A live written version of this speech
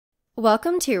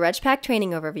Welcome to Regpack Training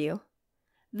Overview.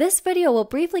 This video will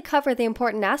briefly cover the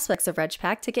important aspects of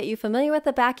Regpack to get you familiar with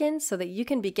the backend so that you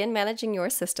can begin managing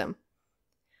your system.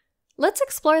 Let's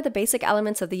explore the basic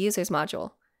elements of the Users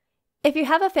module. If you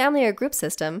have a family or group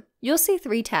system, you'll see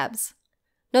 3 tabs.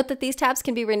 Note that these tabs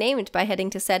can be renamed by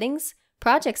heading to Settings,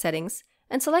 Project Settings,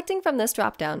 and selecting from this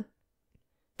dropdown.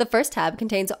 The first tab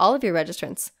contains all of your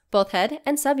registrants, both head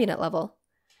and subunit level.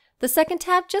 The second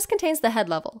tab just contains the head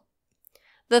level.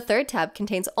 The third tab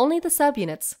contains only the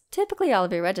subunits, typically all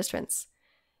of your registrants.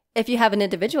 If you have an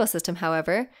individual system,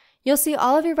 however, you'll see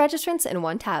all of your registrants in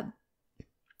one tab.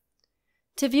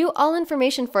 To view all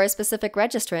information for a specific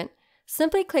registrant,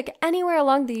 simply click anywhere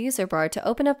along the user bar to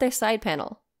open up their side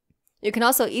panel. You can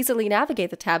also easily navigate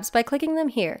the tabs by clicking them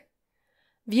here.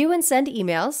 View and send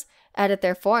emails, edit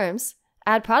their forms,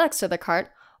 add products to the cart,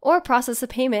 or process a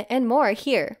payment and more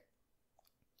here.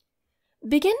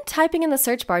 Begin typing in the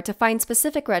search bar to find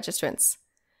specific registrants.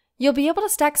 You'll be able to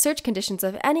stack search conditions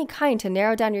of any kind to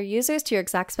narrow down your users to your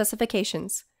exact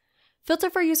specifications.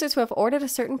 Filter for users who have ordered a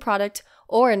certain product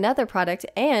or another product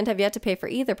and have yet to pay for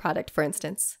either product, for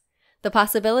instance. The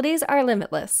possibilities are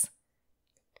limitless.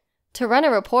 To run a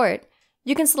report,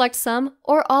 you can select some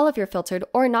or all of your filtered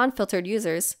or non-filtered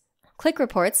users, click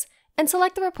Reports, and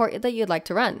select the report that you'd like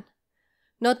to run.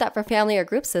 Note that for family or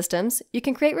group systems, you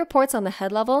can create reports on the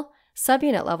head level,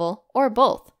 subunit level, or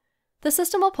both. The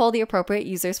system will pull the appropriate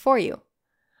users for you.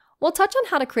 We'll touch on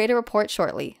how to create a report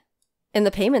shortly. In the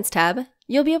Payments tab,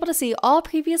 you'll be able to see all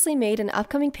previously made and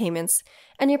upcoming payments,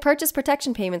 and your purchase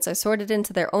protection payments are sorted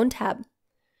into their own tab.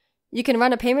 You can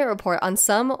run a payment report on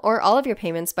some or all of your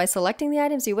payments by selecting the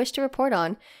items you wish to report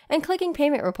on and clicking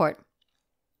Payment Report.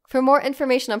 For more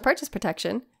information on purchase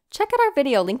protection, check out our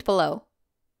video linked below.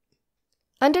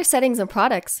 Under Settings and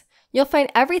Products, you'll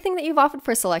find everything that you've offered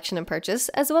for selection and purchase,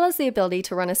 as well as the ability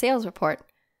to run a sales report.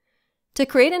 To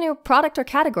create a new product or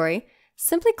category,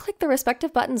 simply click the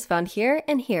respective buttons found here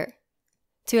and here.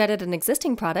 To edit an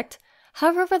existing product,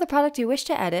 hover over the product you wish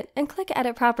to edit and click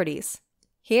Edit Properties.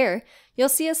 Here, you'll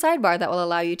see a sidebar that will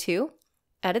allow you to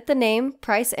edit the name,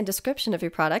 price, and description of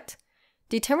your product,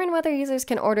 determine whether users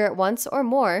can order it once or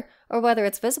more, or whether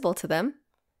it's visible to them,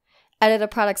 edit a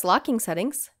product's locking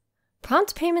settings,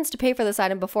 prompt payments to pay for this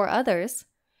item before others,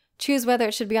 choose whether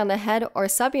it should be on the head or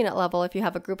subunit level if you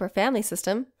have a group or family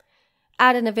system,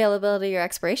 add an availability or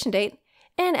expiration date,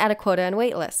 and add a quota and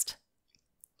wait list.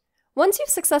 Once you've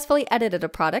successfully edited a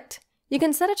product, you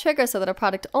can set a trigger so that a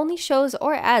product only shows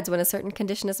or adds when a certain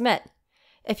condition is met.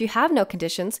 If you have no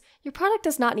conditions, your product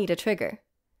does not need a trigger.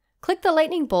 Click the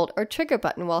lightning bolt or trigger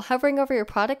button while hovering over your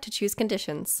product to choose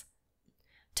conditions.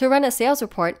 To run a sales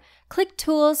report, click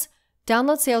Tools,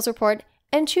 Download Sales Report,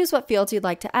 and choose what fields you'd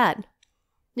like to add.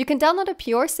 You can download a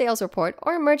pure sales report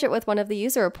or merge it with one of the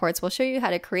user reports we'll show you how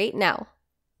to create now.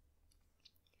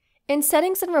 In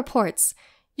Settings and Reports,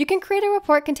 you can create a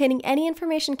report containing any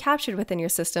information captured within your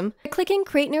system by clicking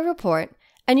Create New Report,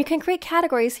 and you can create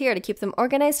categories here to keep them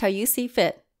organized how you see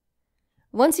fit.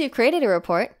 Once you've created a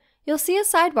report, you'll see a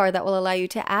sidebar that will allow you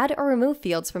to add or remove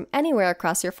fields from anywhere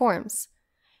across your forms.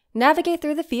 Navigate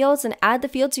through the fields and add the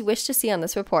fields you wish to see on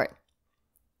this report.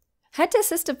 Head to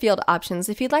System Field Options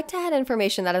if you'd like to add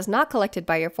information that is not collected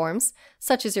by your forms,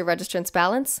 such as your registrant's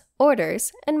balance,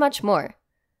 orders, and much more.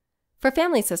 For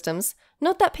family systems,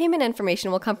 note that payment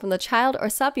information will come from the child or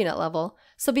subunit level,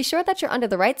 so be sure that you're under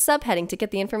the right subheading to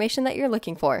get the information that you're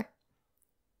looking for.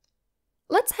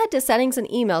 Let's head to Settings and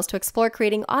Emails to explore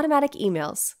creating automatic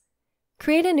emails.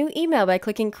 Create a new email by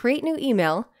clicking Create New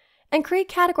Email, and create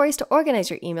categories to organize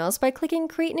your emails by clicking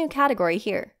Create New Category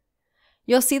here.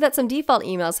 You'll see that some default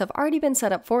emails have already been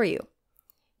set up for you.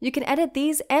 You can edit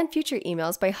these and future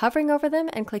emails by hovering over them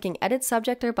and clicking Edit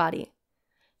Subject or Body.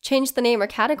 Change the name or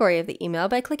category of the email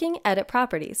by clicking Edit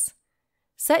Properties.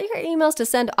 Set your emails to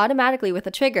send automatically with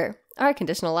a trigger, or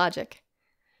conditional logic.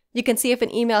 You can see if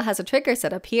an email has a trigger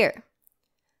set up here.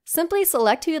 Simply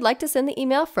select who you'd like to send the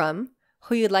email from,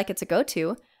 who you'd like it to go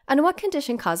to, and what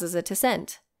condition causes it to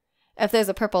send. If there's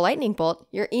a purple lightning bolt,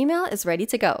 your email is ready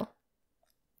to go.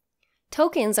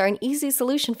 Tokens are an easy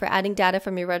solution for adding data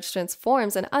from your registrant's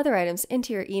forms and other items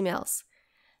into your emails.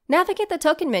 Navigate the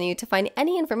token menu to find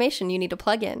any information you need to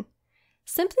plug in.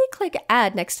 Simply click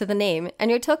Add next to the name,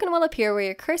 and your token will appear where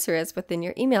your cursor is within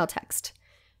your email text.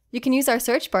 You can use our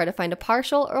search bar to find a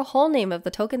partial or whole name of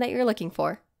the token that you're looking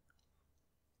for.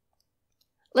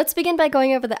 Let's begin by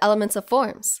going over the elements of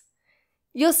forms.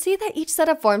 You'll see that each set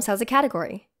of forms has a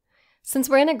category. Since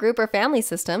we're in a group or family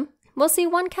system, we'll see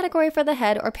one category for the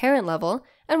head or parent level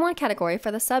and one category for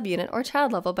the subunit or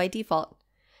child level by default.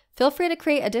 Feel free to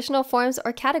create additional forms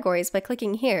or categories by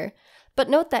clicking here, but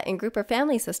note that in group or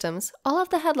family systems, all of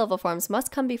the head level forms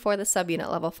must come before the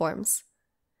subunit level forms.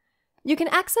 You can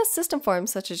access system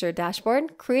forms such as your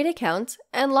dashboard, create account,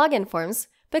 and login forms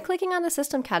by clicking on the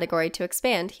system category to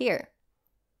expand here.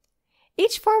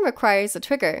 Each form requires a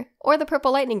trigger, or the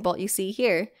purple lightning bolt you see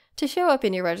here, to show up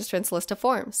in your registrants list of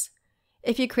forms.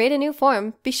 If you create a new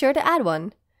form, be sure to add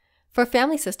one. For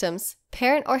family systems,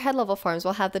 parent or head level forms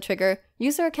will have the trigger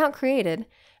user account created,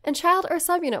 and child or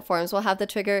subunit forms will have the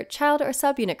trigger child or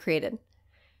subunit created.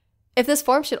 If this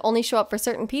form should only show up for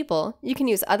certain people, you can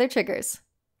use other triggers.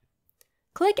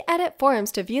 Click Edit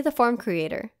Forms to view the form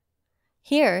creator.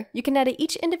 Here, you can edit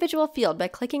each individual field by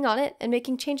clicking on it and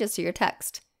making changes to your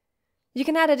text. You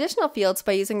can add additional fields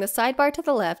by using the sidebar to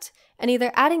the left and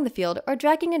either adding the field or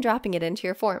dragging and dropping it into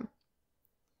your form.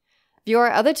 View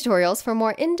our other tutorials for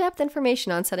more in-depth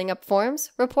information on setting up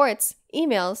forms, reports,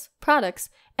 emails, products,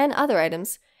 and other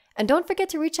items, and don't forget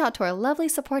to reach out to our lovely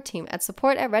support team at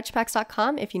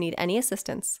support@regpacks.com if you need any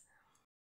assistance.